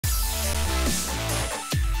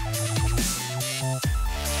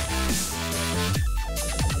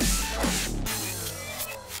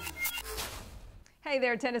Hey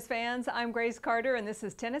there, tennis fans. I'm Grace Carter, and this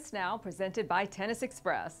is Tennis Now, presented by Tennis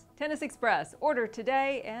Express. Tennis Express, order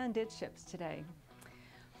today, and it ships today.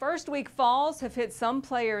 First week falls have hit some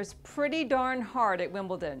players pretty darn hard at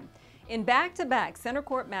Wimbledon. In back-to-back center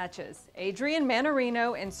court matches, Adrian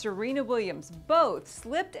Mannarino and Serena Williams both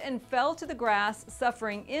slipped and fell to the grass,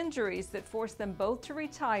 suffering injuries that forced them both to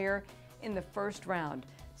retire in the first round.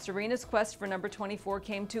 Serena's quest for number 24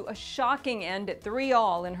 came to a shocking end at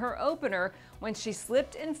 3-all in her opener when she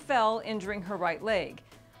slipped and fell, injuring her right leg.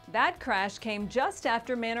 That crash came just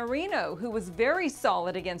after Mannarino, who was very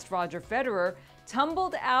solid against Roger Federer,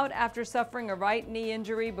 tumbled out after suffering a right knee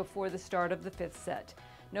injury before the start of the fifth set.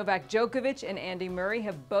 Novak Djokovic and Andy Murray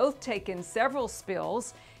have both taken several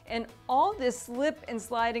spills, and all this slip and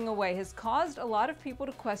sliding away has caused a lot of people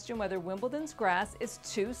to question whether Wimbledon's grass is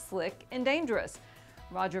too slick and dangerous.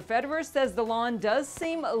 Roger Federer says the lawn does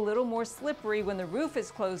seem a little more slippery when the roof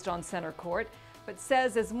is closed on center court, but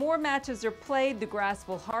says as more matches are played, the grass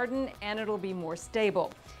will harden and it'll be more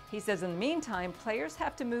stable. He says in the meantime, players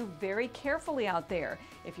have to move very carefully out there.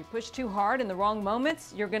 If you push too hard in the wrong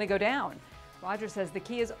moments, you're going to go down. Roger says the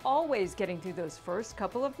key is always getting through those first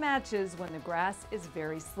couple of matches when the grass is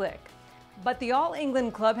very slick. But the All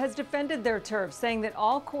England Club has defended their turf, saying that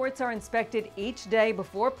all courts are inspected each day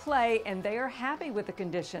before play and they are happy with the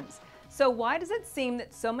conditions. So why does it seem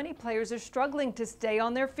that so many players are struggling to stay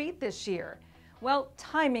on their feet this year? Well,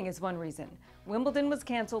 timing is one reason. Wimbledon was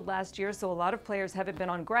canceled last year, so a lot of players haven't been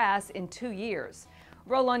on grass in 2 years.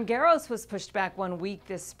 Roland Garros was pushed back 1 week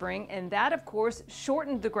this spring, and that, of course,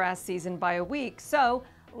 shortened the grass season by a week, so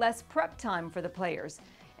less prep time for the players.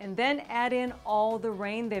 And then add in all the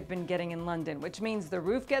rain they've been getting in London, which means the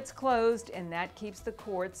roof gets closed and that keeps the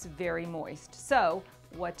courts very moist. So,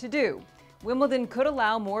 what to do? Wimbledon could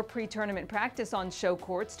allow more pre-tournament practice on show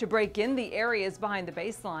courts to break in the areas behind the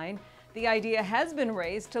baseline. The idea has been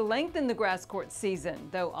raised to lengthen the grass court season,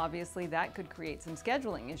 though obviously that could create some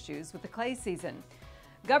scheduling issues with the clay season.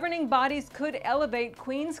 Governing bodies could elevate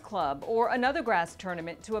Queen's Club or another grass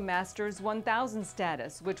tournament to a Masters 1000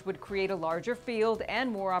 status, which would create a larger field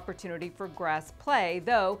and more opportunity for grass play,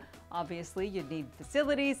 though obviously you'd need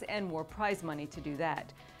facilities and more prize money to do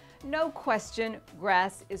that. No question,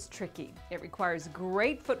 grass is tricky. It requires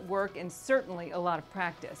great footwork and certainly a lot of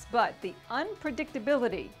practice, but the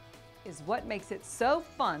unpredictability is what makes it so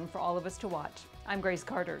fun for all of us to watch. I'm Grace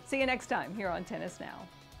Carter. See you next time here on Tennis Now.